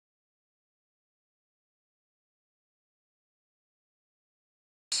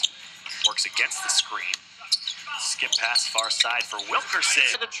works against the screen. Skip pass far side for Wilkerson.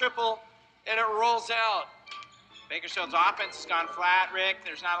 The triple, and it rolls out. Bakersfield's offense has gone flat, Rick.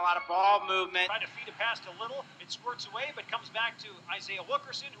 There's not a lot of ball movement. Trying to feed a pass to Little. It squirts away, but comes back to Isaiah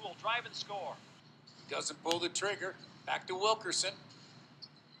Wilkerson, who will drive and score. Doesn't pull the trigger. Back to Wilkerson.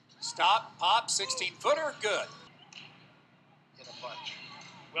 Stop, pop, 16-footer, good. In a bunch.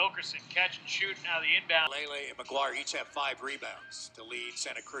 Wilkerson catch and shoot out of the inbound. Lele and McGuire each have 5 rebounds to lead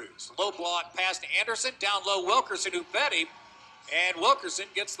Santa Cruz. Low block pass to Anderson. Down low, Wilkerson, who fed him. And Wilkerson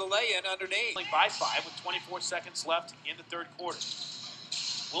gets the lay-in underneath. By 5 with 24 seconds left in the third quarter.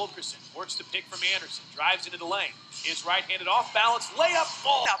 Wilkerson works the pick from Anderson. Drives into the lane. Is right-handed off-balance. Layup,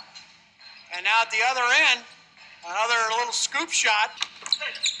 fall. And now at the other end, another little scoop shot.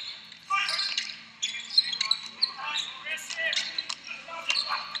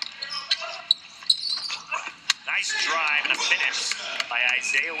 Nice drive and a finish by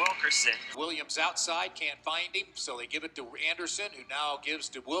Isaiah Wilkerson. Williams outside, can't find him, so they give it to Anderson, who now gives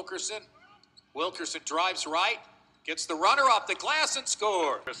to Wilkerson. Wilkerson drives right, gets the runner off the glass and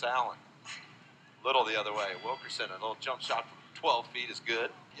scores. Chris Allen, Little the other way. Wilkerson, a little jump shot from 12 feet is good.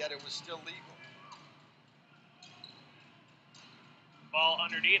 Yet it was still legal. Ball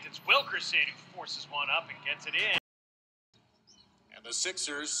underneath. It's Wilkerson who forces one up and gets it in. And the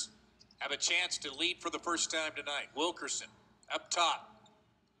Sixers have a chance to lead for the first time tonight. Wilkerson up top.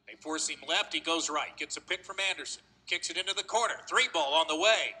 They force him left. He goes right. Gets a pick from Anderson. Kicks it into the corner. 3-ball on the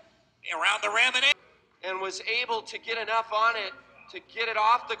way. Around the rim and in. And was able to get enough on it to get it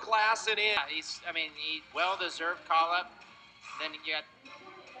off the glass and in. Yeah, he well-deserved call-up. Then you got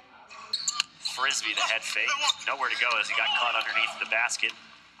Frisbee, the head fake. Nowhere to go as he got caught underneath the basket.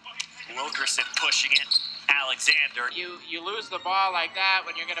 Wilkerson pushing it. Alexander. you lose the ball like that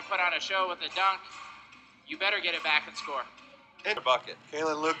when you're going to put on a show with a dunk. You better get it back and score. And a bucket.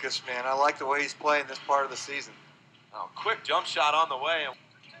 Kalen Lucas, man, I like the way he's playing this part of the season. Oh, quick jump shot on the way.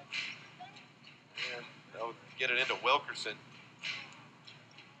 And they'll get it into Wilkerson.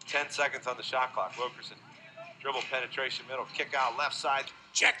 10 seconds on the shot clock. Wilkerson, dribble penetration, middle, kick out, left side.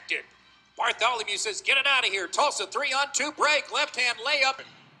 Checked it. Bartholomew says, get it out of here. Tulsa 3-on-2 break. Left-hand layup.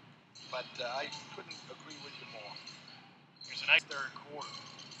 But I couldn't agree with you more. Here's a nice third quarter.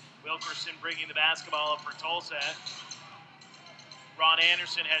 Wilkerson bringing the basketball up for Tulsa. Ron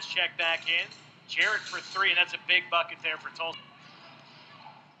Anderson has checked back in. Jarrett for 3, and that's a big bucket there for Tulsa.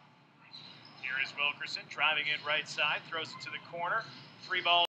 Here is Wilkerson driving in right side, throws it to the corner.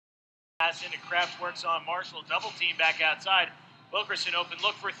 3-ball pass into Kraft, works on Marshall, double team back outside. Wilkerson open,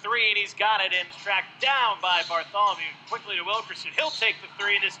 look for 3, and he's got it, and tracked down by Bartholomew. Quickly to Wilkerson. He'll take the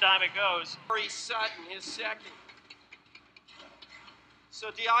 3, and this time it goes. Sutton, his second. So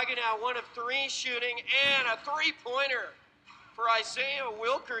Diagonal 1 of 3 shooting, and a 3-pointer for Isaiah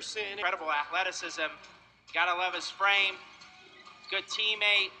Wilkerson. Incredible athleticism. Gotta love his frame. Good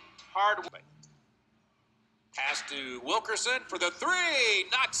teammate. Hard work. Pass to Wilkerson for the 3.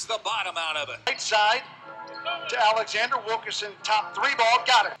 Knocks the bottom out of it. Right side to Alexander. Wilkerson, top 3-ball,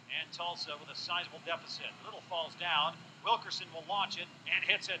 got it. And Tulsa with a sizable deficit. Little falls down. Wilkerson will launch it and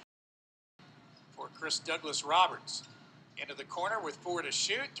hits it. For Chris Douglas Roberts. Into the corner with 4 to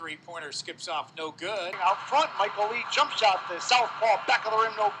shoot. 3-pointer skips off, no good. Out front, Michael Lee jump shot to southpaw, back of the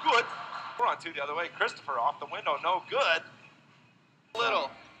rim, no good. 4-on-2 the other way. Christopher off the window, no good. Little.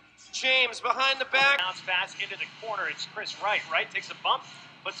 James behind the back. Bounce pass into the corner. It's Chris Wright. Wright takes a bump,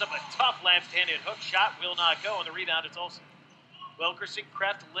 puts up a tough left-handed hook shot. Will not go, and the rebound is Tulsa. Wilkerson,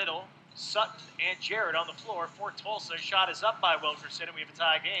 Kreft, Little, Sutton, and Jarrett on the floor for Tulsa. Shot is up by Wilkerson, and we have a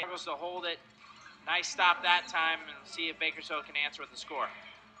tie game. Struggles to hold it. Nice stop that time, and see if Bakersfield can answer with the score.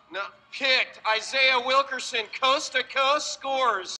 No, picked. Isaiah Wilkerson, coast to coast, scores.